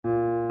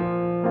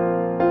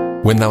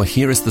When thou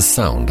hearest the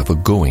sound of a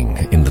going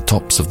in the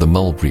tops of the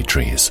mulberry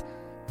trees,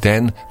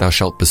 then thou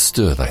shalt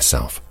bestir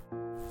thyself.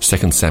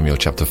 2 Samuel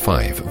chapter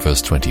 5,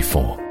 verse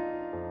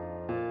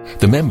 24.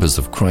 The members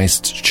of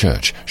Christ's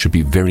church should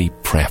be very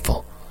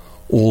prayerful,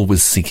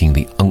 always seeking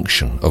the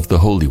unction of the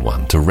Holy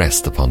One to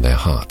rest upon their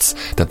hearts,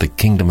 that the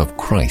kingdom of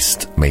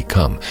Christ may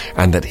come,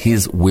 and that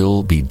his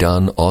will be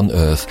done on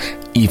earth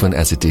even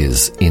as it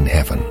is in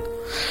heaven.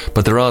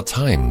 But there are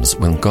times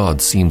when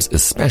God seems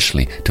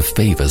especially to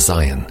favor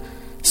Zion.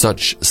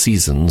 Such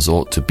seasons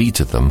ought to be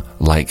to them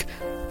like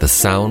the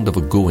sound of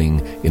a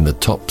going in the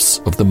tops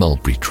of the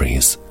mulberry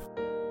trees.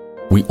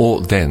 We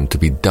ought then to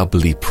be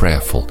doubly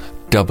prayerful,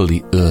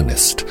 doubly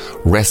earnest,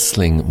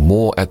 wrestling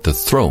more at the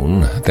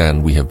throne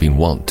than we have been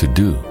wont to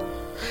do.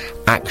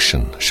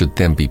 Action should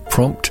then be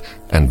prompt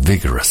and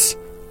vigorous.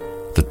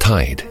 The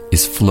tide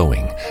is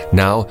flowing.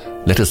 Now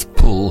let us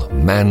pull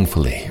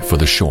manfully for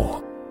the shore.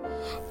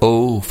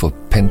 Oh, for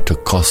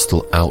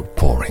Pentecostal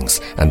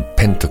outpourings and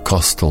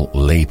Pentecostal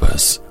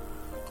labors.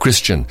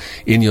 Christian,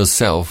 in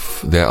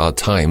yourself there are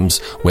times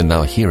when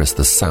thou hearest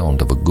the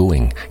sound of a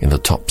going in the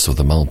tops of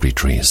the mulberry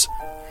trees.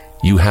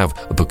 You have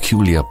a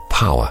peculiar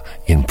power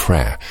in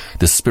prayer.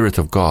 The Spirit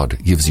of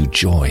God gives you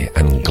joy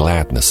and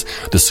gladness.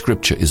 The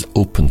Scripture is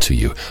open to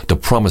you. The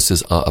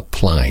promises are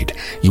applied.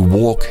 You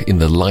walk in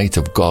the light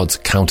of God's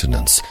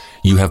countenance.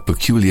 You have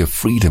peculiar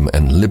freedom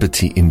and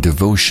liberty in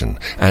devotion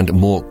and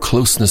more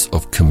closeness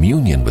of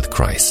communion with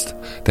Christ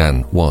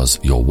than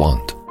was your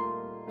wont.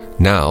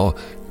 Now,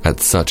 at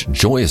such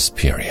joyous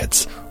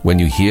periods, when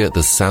you hear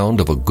the sound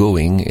of a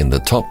going in the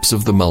tops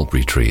of the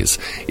mulberry trees,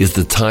 is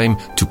the time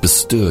to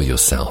bestir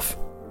yourself.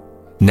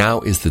 Now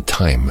is the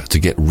time to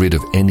get rid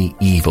of any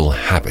evil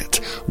habit,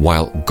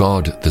 while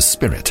God the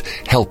Spirit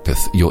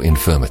helpeth your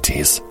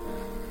infirmities.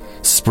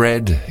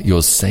 Spread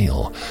your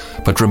sail,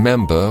 but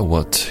remember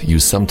what you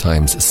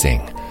sometimes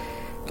sing.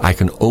 I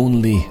can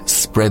only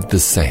spread the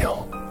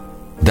sail.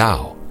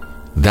 Thou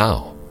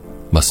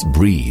must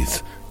breathe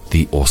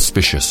the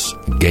auspicious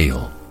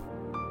gale.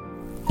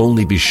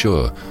 Only be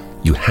sure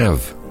you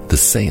have the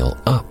sail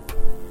up.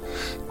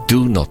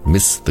 Do not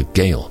miss the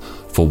gale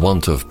for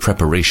want of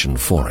preparation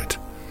for it.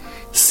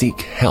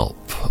 Seek help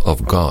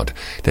of God,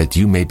 that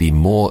you may be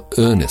more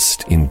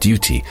earnest in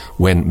duty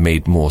when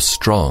made more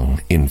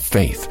strong in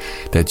faith,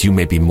 that you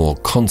may be more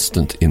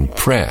constant in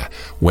prayer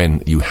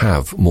when you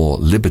have more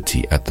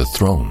liberty at the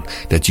throne,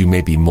 that you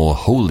may be more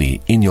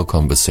holy in your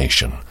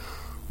conversation,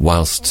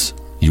 whilst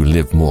you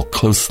live more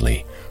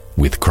closely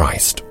with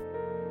Christ.